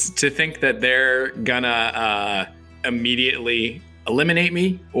to think that they're gonna immediately eliminate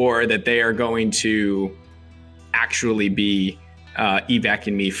me, or that they are going to actually be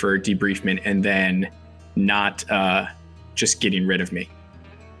evacuating me for debriefment and then not just getting rid of me?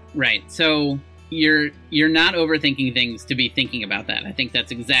 Right. So you're not overthinking things to be thinking about that. I think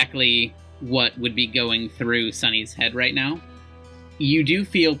that's exactly what would be going through Sunny's head right now. You do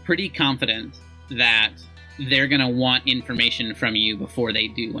feel pretty confident that they're going to want information from you before they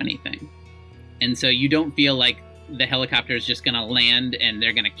do anything. And so you don't feel like the helicopter is just going to land and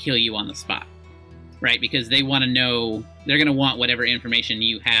they're going to kill you on the spot, right? Because they want to know, they're going to want whatever information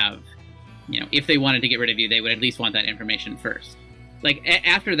you have. If they wanted to get rid of you, they would at least want that information first. Like,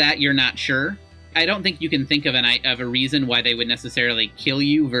 after that, you're not sure. I don't think you can think of a reason why they would necessarily kill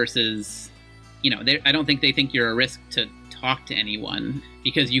you versus, I don't think they think you're a risk to talk to anyone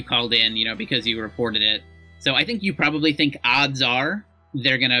because you called in, because you reported it. So I think you probably think odds are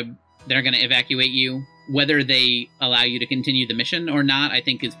they're gonna evacuate you. Whether they allow you to continue the mission or not, I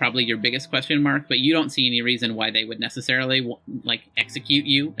think is probably your biggest question mark. But you don't see any reason why they would necessarily execute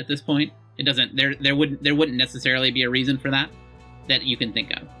you at this point. It doesn't. There wouldn't necessarily be a reason for that you can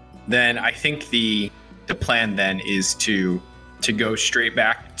think of. Then I think the plan then is to go straight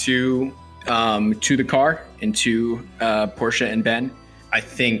back to the car and to Portia and Ben. I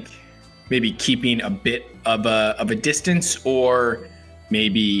think maybe keeping a bit of a distance, or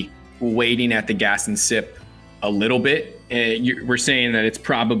maybe waiting at the gas and sip a little bit? We're saying that it's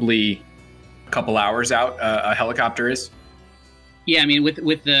probably a couple hours out. A helicopter is. Yeah, I mean,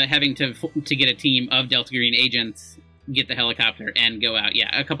 with the having to get a team of Delta Green agents, get the helicopter and go out,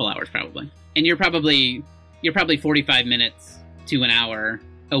 yeah, a couple hours probably. And you're probably 45 minutes to an hour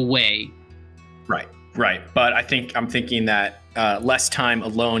away. Right. But I'm thinking that less time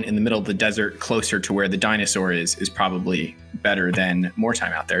alone in the middle of the desert, closer to where the dinosaur is probably better than more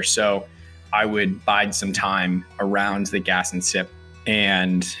time out there. So I would bide some time around the gas and sip,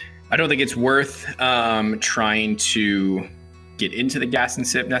 and I don't think it's worth trying to get into the gas and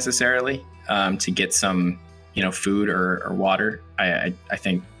sip necessarily to get some, food or water. I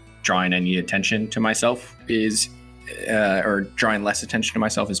think drawing any attention to myself is, or drawing less attention to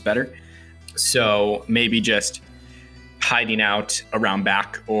myself is better. So maybe just hiding out around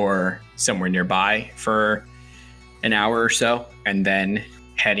back or somewhere nearby for an hour or so, and then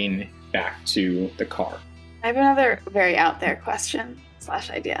heading back to the car. I have another very out there question /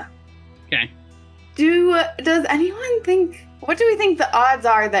 idea. Okay. Does anyone think, what do we think the odds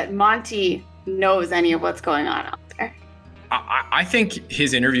are that Monty knows any of what's going on out there? I think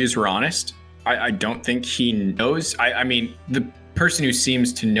his interviews were honest. I don't think he knows. I mean, the person who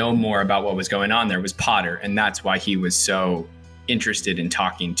seems to know more about what was going on there was Potter, and that's why he was so interested in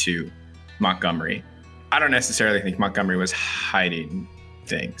talking to Montgomery. I don't necessarily think Montgomery was hiding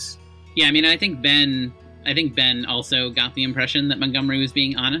things. Yeah, I mean, I think Ben also got the impression that Montgomery was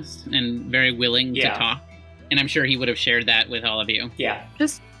being honest and very willing to talk. And I'm sure he would have shared that with all of you. Yeah.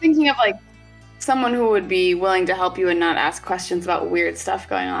 Just thinking of someone who would be willing to help you and not ask questions about weird stuff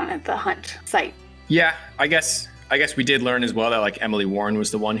going on at the hunt site. Yeah, I guess we did learn as well that Emily Warren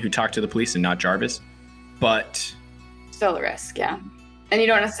was the one who talked to the police and not Jarvis. But still a risk, yeah. And you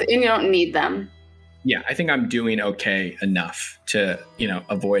don't need them. Yeah, I think I'm doing okay enough to,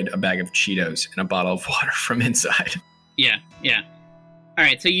 avoid a bag of Cheetos and a bottle of water from inside. Yeah. All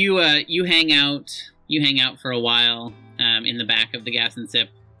right, so you hang out for a while in the back of the gas and sip.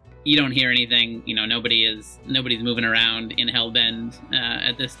 You don't hear anything. Nobody's moving around in Hellbend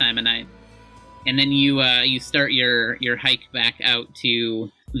at this time of night. And then you start your hike back out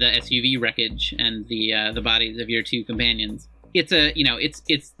to the SUV wreckage and the bodies of your two companions.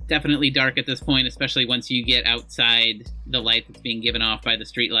 It's definitely dark at this point, especially once you get outside the light that's being given off by the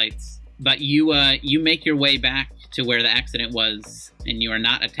street lights. But you make your way back to where the accident was, and you are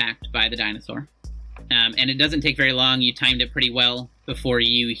not attacked by the dinosaur. And it doesn't take very long. You timed it pretty well before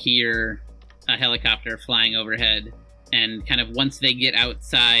you hear a helicopter flying overhead. And kind of once they get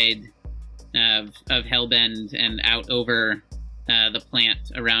outside of Hellbend and out over the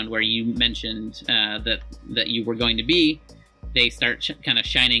plant around where you mentioned that you were going to be, they start kind of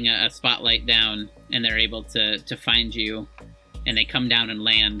shining a spotlight down, and they're able to find you, and they come down and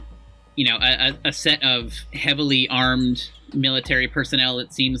land. A set of heavily armed military personnel,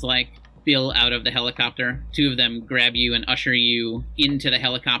 it seems like, spill out of the helicopter. Two of them grab you and usher you into the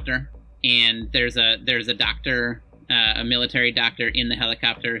helicopter, and there's a doctor, a military doctor in the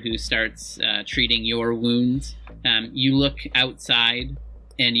helicopter who starts treating your wounds. You look outside,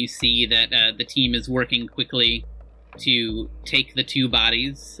 and you see that the team is working quickly to take the two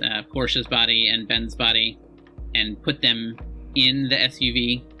bodies, Portia's body and Ben's body, and put them in the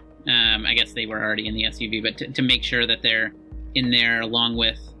SUV. I guess they were already in the SUV, but to make sure that they're in there along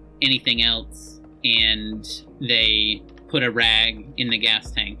with anything else. And they put a rag in the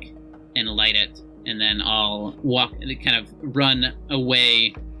gas tank and light it, and then all kind of run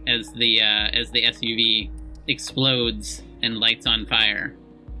away as the SUV explodes and lights on fire.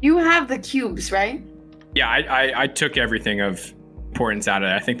 You have the cubes, right? Yeah, I took everything of importance out of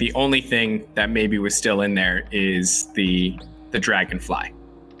it. I think the only thing that maybe was still in there is the dragonfly.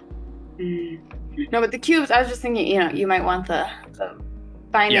 No, but the cubes, I was just thinking, you might want the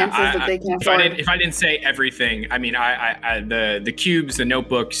finances that they can afford. If I didn't say everything, I mean, the cubes, the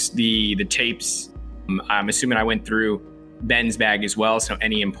notebooks, the tapes, I'm assuming I went through Ben's bag as well, so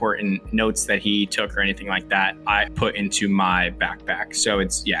any important notes that he took or anything like that, I put into my backpack. So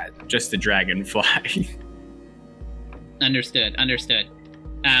it's, just the dragonfly. Understood.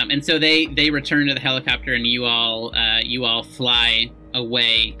 And so they return to the helicopter, and you all fly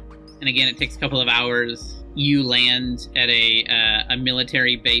away. And again, it takes a couple of hours. You land at a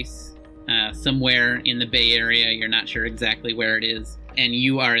military base somewhere in the Bay Area. You're not sure exactly where it is. And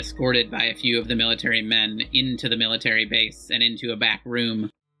you are escorted by a few of the military men into the military base and into a back room.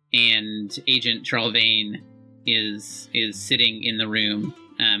 And Agent Tralvain is sitting in the room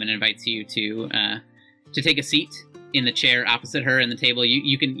and invites you to take a seat. in the chair opposite her in the table.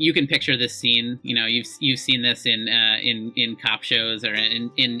 You can picture this scene. You know, you've seen this in cop shows or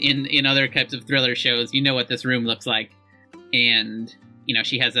in other types of thriller shows. You know what this room looks like. And you know,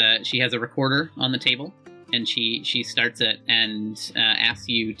 she has a recorder on the table, and she starts it and asks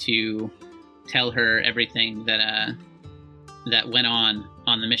you to tell her everything that went on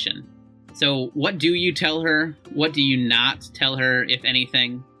the mission. So what do you tell her? What do you not tell her, if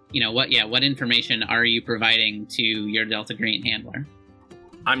anything? You know, what information are you providing to your Delta Green handler?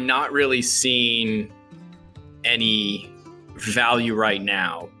 I'm not really seeing any value right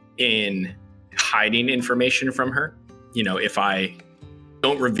now in hiding information from her. You know, if I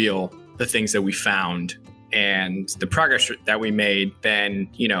don't reveal the things that we found and the progress that we made, then,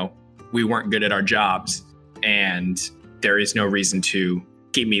 you know, we weren't good at our jobs, and there is no reason to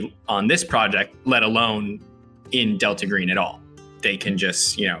keep me on this project, let alone in Delta Green at all. They can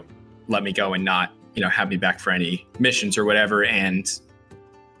just, you know, let me go and not, you know, have me back for any missions or whatever. And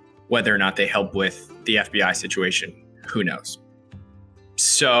whether or not they help with the FBI situation, who knows?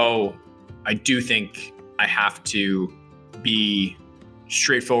 So I do think I have to be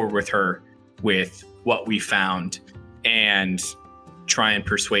straightforward with her with what we found and try and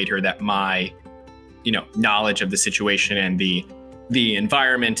persuade her that my, you know, knowledge of the situation and the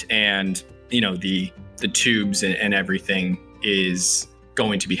environment and, you know, the tubes and everything is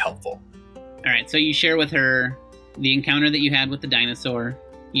going to be helpful. All right, so you share with her the encounter that you had with the dinosaur.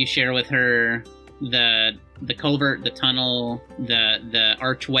 You share with her the culvert, the tunnel, the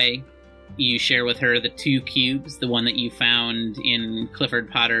archway. You share with her the 2 cubes, the one that you found in Clifford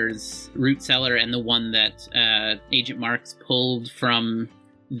Potter's root cellar and the one that Agent Marks pulled from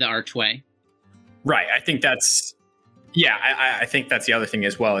the archway. Right. I think that's, yeah, I think that's the other thing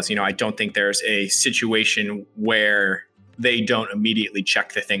as well, is, you know, I don't think there's a situation where they don't immediately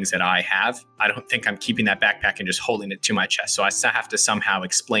check the things that I have. I don't think I'm keeping that backpack and just holding it to my chest. So I have to somehow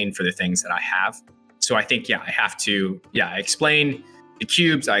explain for the things that I have. So I think, I have to, I explain the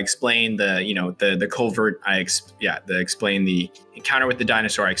cubes. I explain the, you know, the culvert. Explain the encounter with the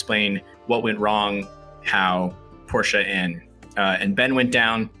dinosaur. I explain what went wrong, how Portia and Ben went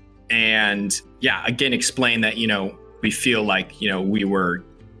down. And again, explain that, you know, we feel like, you know, we were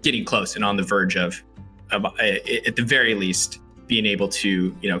getting close and on the verge of at the very least being able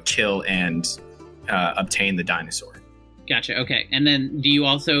to, you know, kill and obtain the dinosaur. Gotcha. Okay. And then do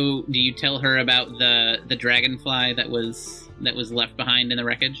you tell her about the dragonfly that was left behind in the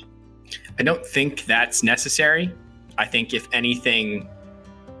wreckage? I don't think that's necessary. I think if anything,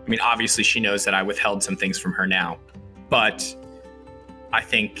 I mean, obviously she knows that I withheld some things from her now, but I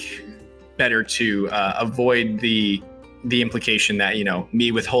think better to avoid the implication that, you know,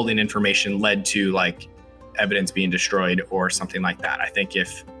 me withholding information led to like evidence being destroyed or something like that. I think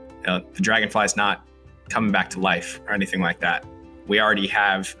if the dragonfly is not coming back to life or anything like that, we already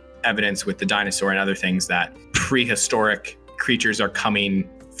have evidence with the dinosaur and other things that prehistoric creatures are coming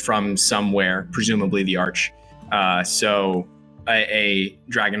from somewhere, presumably the Arch. So a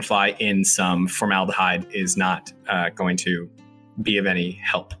dragonfly in some formaldehyde is not going to be of any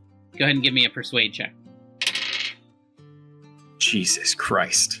help. Go ahead and give me a persuade check. Jesus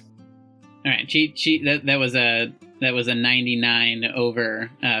Christ. All right, that was a 99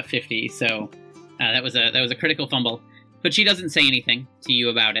 over 50, so that was a critical fumble. But she doesn't say anything to you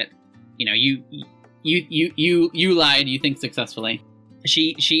about it. You know, you lied. You think successfully.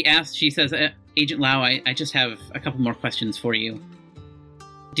 She says, Agent Lau, I just have a couple more questions for you.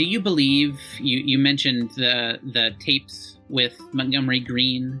 Do you believe you mentioned the tapes with Montgomery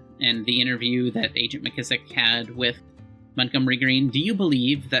Green and the interview that Agent McKissick had with Montgomery Green? Do you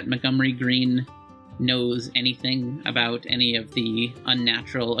believe that Montgomery Green knows anything about any of the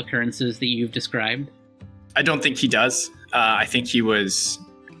unnatural occurrences that you've described? I don't think he does. I think he was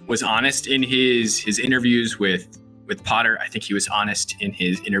honest in his interviews with Potter. I think he was honest in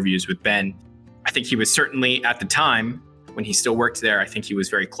his interviews with Ben. I think he was certainly, at the time when he still worked there, I think he was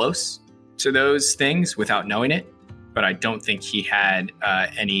very close to those things without knowing it. But I don't think he had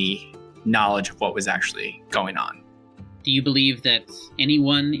any knowledge of what was actually going on. Do you believe that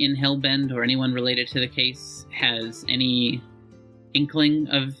anyone in Hellbend or anyone related to the case has any inkling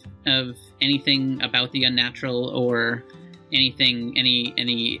of anything about the unnatural or anything,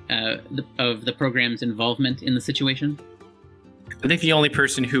 any of the program's involvement in the situation? I think the only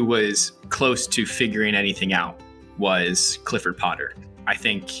person who was close to figuring anything out was Clifford Potter. I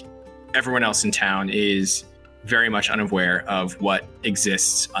think everyone else in town is very much unaware of what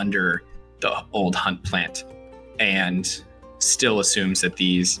exists under the old Hunt plant, and still assumes that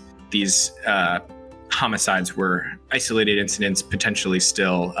these homicides were isolated incidents, potentially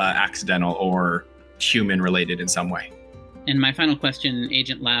still accidental or human related in some way. And my final question,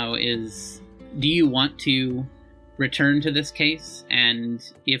 Agent Lau, is do you want to return to this case? And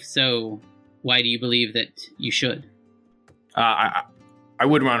if so, why do you believe that you should? I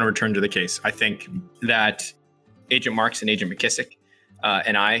would want to return to the case. I think that Agent Marks and Agent McKissick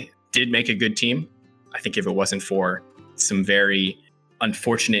and I did make a good team. I think if it wasn't for some very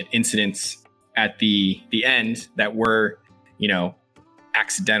unfortunate incidents at the end that were,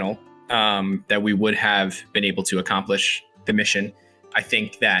 accidental, that we would have been able to accomplish the mission. I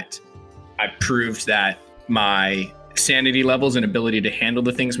think that I proved that my sanity levels and ability to handle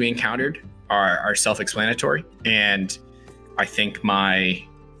the things we encountered are self-explanatory. And I think my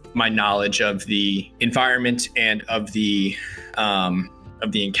knowledge of the environment and of the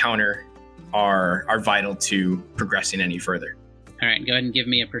encounter are vital to progressing any further. All right, go ahead and give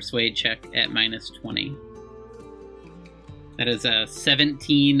me a persuade check at -20. That is a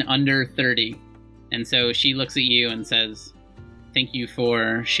 17 under 30. And so she looks at you and says, "Thank you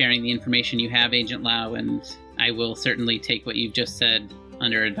for sharing the information you have, Agent Lau, and I will certainly take what you've just said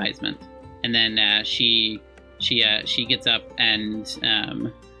under advisement." And then she gets up and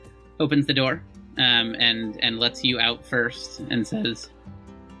opens the door and lets you out first and says,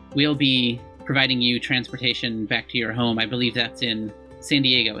 "We'll be providing you transportation back to your home. I believe that's in San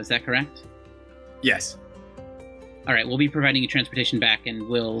Diego. Is that correct?" Yes. All right, we'll be providing you transportation back, and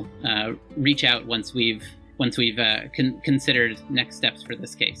we'll reach out once we've considered next steps for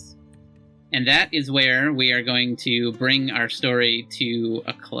this case. And that is where we are going to bring our story to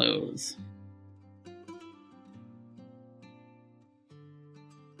a close.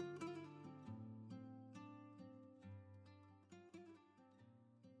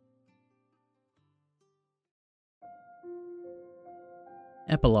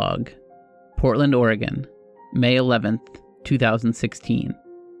 Epilogue. Portland, Oregon, May 11th, 2016.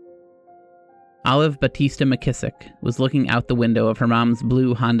 Olive Batista McKissick was looking out the window of her mom's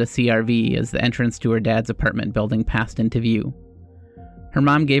blue Honda CR-V as the entrance to her dad's apartment building passed into view. Her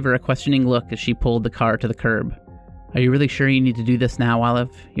mom gave her a questioning look as she pulled the car to the curb. "Are you really sure you need to do this now,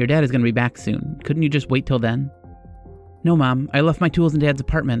 Olive? Your dad is going to be back soon. Couldn't you just wait till then?" "No, Mom. I left my tools in Dad's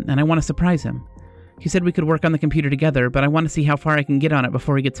apartment, and I want to surprise him. He said we could work on the computer together, but I want to see how far I can get on it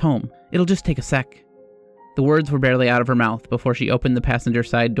before he gets home. It'll just take a sec." The words were barely out of her mouth before she opened the passenger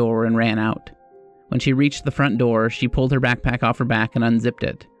side door and ran out. When she reached the front door, she pulled her backpack off her back and unzipped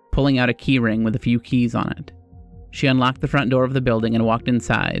it, pulling out a key ring with a few keys on it. She unlocked the front door of the building and walked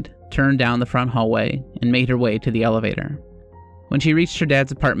inside, turned down the front hallway, and made her way to the elevator. When she reached her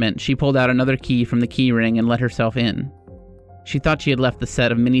dad's apartment, she pulled out another key from the key ring and let herself in. She thought she had left the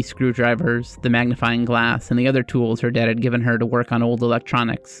set of mini screwdrivers, the magnifying glass, and the other tools her dad had given her to work on old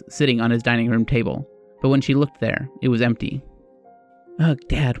electronics sitting on his dining room table. But when she looked there, it was empty. "Ugh,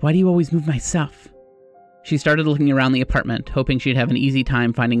 Dad, why do you always move my stuff?" She started looking around the apartment, hoping she'd have an easy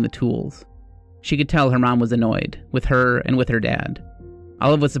time finding the tools. She could tell her mom was annoyed, with her and with her dad.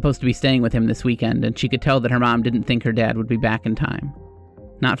 Olive was supposed to be staying with him this weekend, and she could tell that her mom didn't think her dad would be back in time.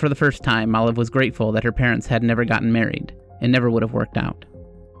 Not for the first time, Olive was grateful that her parents had never gotten married. It never would have worked out.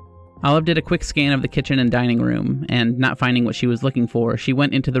 Olive did a quick scan of the kitchen and dining room, and not finding what she was looking for, she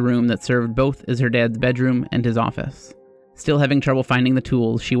went into the room that served both as her dad's bedroom and his office. Still having trouble finding the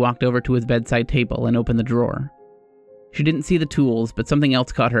tools, she walked over to his bedside table and opened the drawer. She didn't see the tools, but something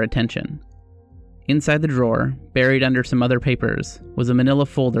else caught her attention. Inside the drawer, buried under some other papers, was a manila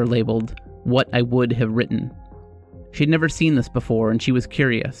folder labeled, "What I Would Have Written." She'd never seen this before, and she was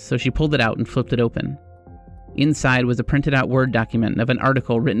curious, so she pulled it out and flipped it open. Inside was a printed-out Word document of an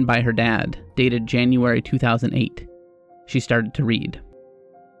article written by her dad, dated January 2008. She started to read.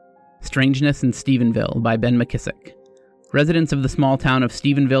 Strangeness in Stephenville by Ben McKissick. Residents of the small town of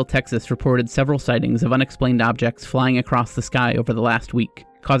Stephenville, Texas reported several sightings of unexplained objects flying across the sky over the last week,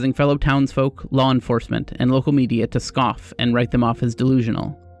 causing fellow townsfolk, law enforcement, and local media to scoff and write them off as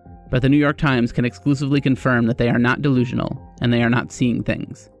delusional. But the New York Times can exclusively confirm that they are not delusional, and they are not seeing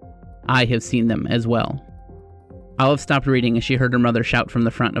things. I have seen them as well. Olive stopped reading as she heard her mother shout from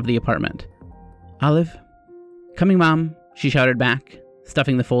the front of the apartment. "Olive?" "Coming, Mom," she shouted back,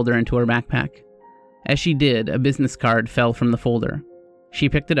 stuffing the folder into her backpack. As she did, a business card fell from the folder. She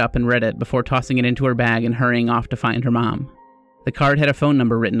picked it up and read it before tossing it into her bag and hurrying off to find her mom. The card had a phone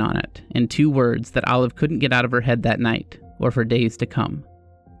number written on it, and 2 words that Olive couldn't get out of her head that night, or for days to come.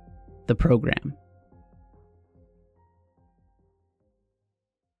 The program.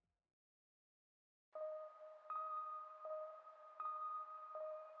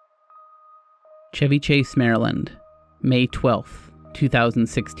 Chevy Chase, Maryland, May 12th,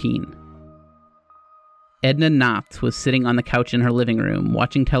 2016. Edna Knotts was sitting on the couch in her living room,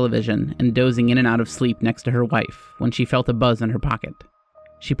 watching television and dozing in and out of sleep next to her wife when she felt a buzz in her pocket.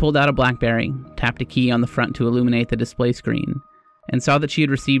 She pulled out a BlackBerry, tapped a key on the front to illuminate the display screen, and saw that she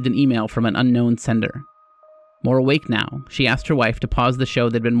had received an email from an unknown sender. More awake now, she asked her wife to pause the show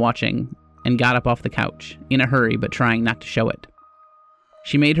they'd been watching and got up off the couch, in a hurry but trying not to show it.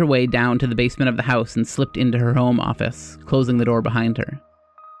 She made her way down to the basement of the house and slipped into her home office, closing the door behind her.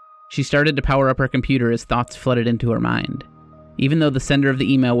 She started to power up her computer as thoughts flooded into her mind. Even though the sender of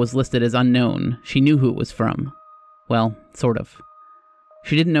the email was listed as unknown, she knew who it was from. Well, sort of.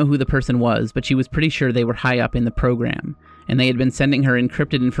 She didn't know who the person was, but she was pretty sure they were high up in the program, and they had been sending her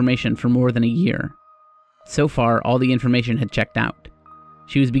encrypted information for more than a year. So far, all the information had checked out.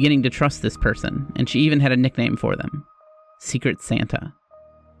 She was beginning to trust this person, and she even had a nickname for them. Secret Santa.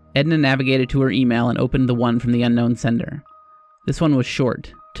 Edna navigated to her email and opened the one from the unknown sender. This one was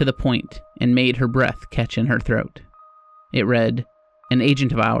short, to the point, and made her breath catch in her throat. It read, "An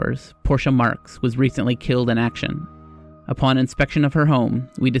agent of ours, Portia Marks, was recently killed in action. Upon inspection of her home,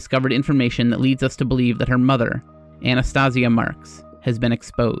 we discovered information that leads us to believe that her mother, Anastasia Marks, has been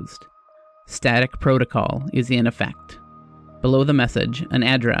exposed. Static protocol is in effect." Below the message, an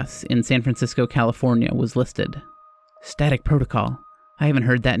address in San Francisco, California was listed. Static protocol? I haven't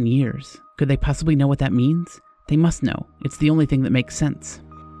heard that in years. Could they possibly know what that means? They must know. It's the only thing that makes sense.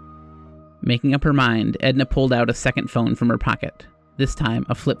 Making up her mind, Edna pulled out a second phone from her pocket, this time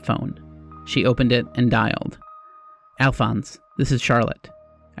a flip phone. She opened it and dialed. "Alphonse, this is Charlotte.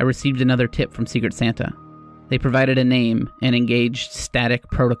 I received another tip from Secret Santa. They provided a name and engaged static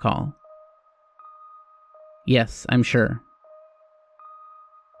protocol." "Yes, I'm sure.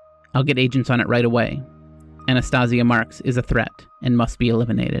 I'll get agents on it right away. Anastasia Marks is a threat and must be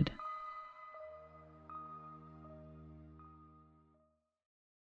eliminated."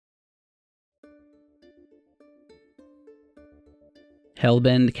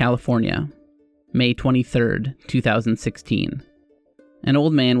 Hellbend, California, May 23rd, 2016. An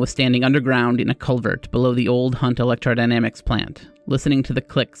old man was standing underground in a culvert below the old Hunt Electrodynamics plant, listening to the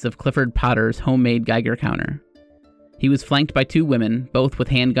clicks of Clifford Potter's homemade Geiger counter. He was flanked by two women, both with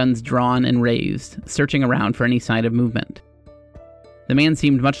handguns drawn and raised, searching around for any sign of movement. The man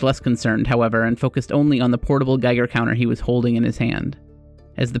seemed much less concerned, however, and focused only on the portable Geiger counter he was holding in his hand.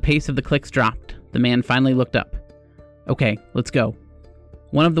 As the pace of the clicks dropped, the man finally looked up. "Okay, let's go."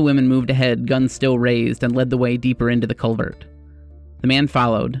 One of the women moved ahead, gun still raised, and led the way deeper into the culvert. The man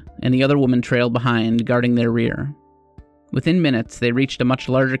followed, and the other woman trailed behind, guarding their rear. Within minutes, they reached a much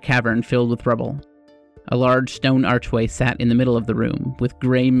larger cavern filled with rubble. A large stone archway sat in the middle of the room, with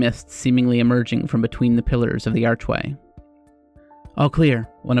gray mist seemingly emerging from between the pillars of the archway. "All clear,"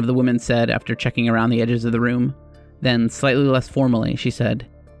 one of the women said after checking around the edges of the room. Then, slightly less formally, she said,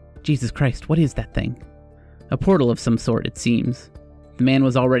 "Jesus Christ, what is that thing?" "A portal of some sort, it seems." The man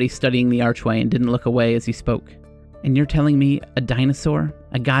was already studying the archway and didn't look away as he spoke. "And you're telling me a dinosaur?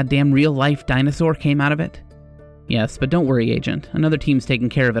 A goddamn real-life dinosaur came out of it?" "Yes, but don't worry, Agent. Another team's taken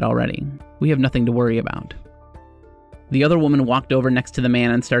care of it already. We have nothing to worry about." The other woman walked over next to the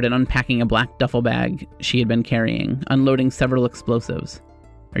man and started unpacking a black duffel bag she had been carrying, unloading several explosives.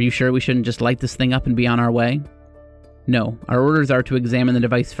 "Are you sure we shouldn't just light this thing up and be on our way?" "No, our orders are to examine the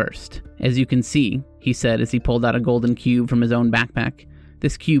device first. As you can see," he said as he pulled out a golden cube from his own backpack,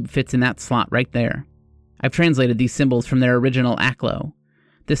 "this cube fits in that slot right there. I've translated these symbols from their original ACLO.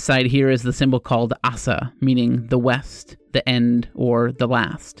 This side here is the symbol called Asa, meaning the west, the end, or the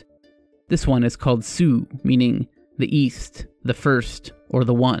last. This one is called Su, meaning the east, the first, or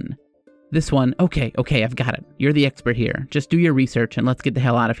the one. This one, okay, I've got it. You're the expert here. Just do your research and let's get the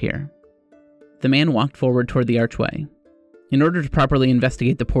hell out of here." The man walked forward toward the archway. "In order to properly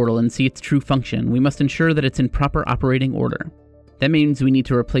investigate the portal and see its true function, we must ensure that it's in proper operating order. That means we need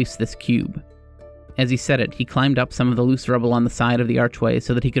to replace this cube." As he said it, he climbed up some of the loose rubble on the side of the archway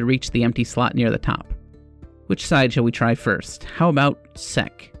so that he could reach the empty slot near the top. "Which side shall we try first? How about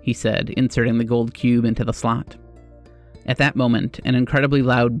Sec?" he said, inserting the gold cube into the slot. At that moment, an incredibly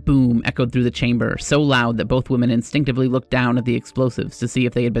loud boom echoed through the chamber, so loud that both women instinctively looked down at the explosives to see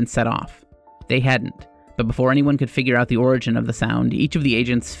if they had been set off. They hadn't, but before anyone could figure out the origin of the sound, each of the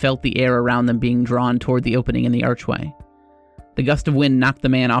agents felt the air around them being drawn toward the opening in the archway. The gust of wind knocked the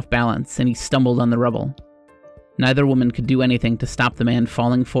man off balance, and he stumbled on the rubble. Neither woman could do anything to stop the man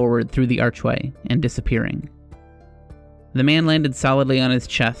falling forward through the archway and disappearing. The man landed solidly on his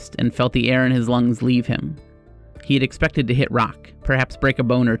chest and felt the air in his lungs leave him. He had expected to hit rock, perhaps break a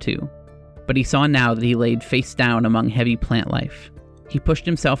bone or two, but he saw now that he laid face down among heavy plant life. He pushed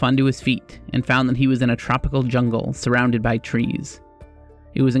himself onto his feet and found that he was in a tropical jungle surrounded by trees.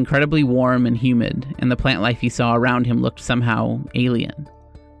 It was incredibly warm and humid, and the plant life he saw around him looked somehow alien.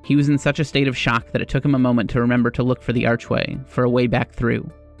 He was in such a state of shock that it took him a moment to remember to look for the archway, for a way back through.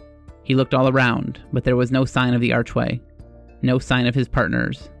 He looked all around, but there was no sign of the archway, no sign of his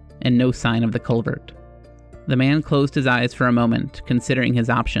partners, and no sign of the culvert. The man closed his eyes for a moment, considering his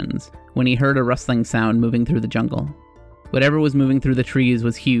options, when he heard a rustling sound moving through the jungle. Whatever was moving through the trees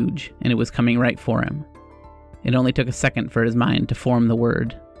was huge, and it was coming right for him. It only took a second for his mind to form the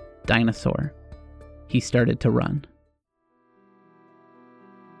word, dinosaur. He started to run.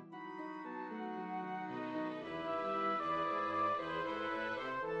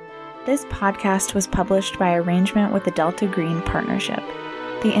 This podcast was published by arrangement with the Delta Green Partnership.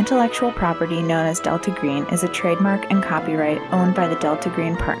 The intellectual property known as Delta Green is a trademark and copyright owned by the Delta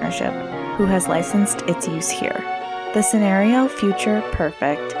Green Partnership, who has licensed its use here. The scenario Future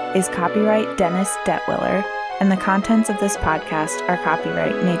Perfect is copyright Dennis Detwiller, and the contents of this podcast are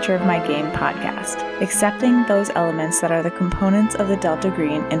copyright Nature of My Game podcast, excepting those elements that are the components of the Delta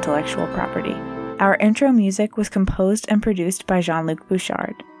Green intellectual property. Our intro music was composed and produced by Jean-Luc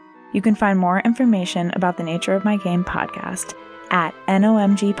Bouchard. You can find more information about the Nature of My Game podcast at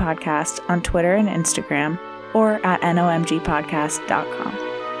NOMG Podcast on Twitter and Instagram, or at nomgpodcast.com.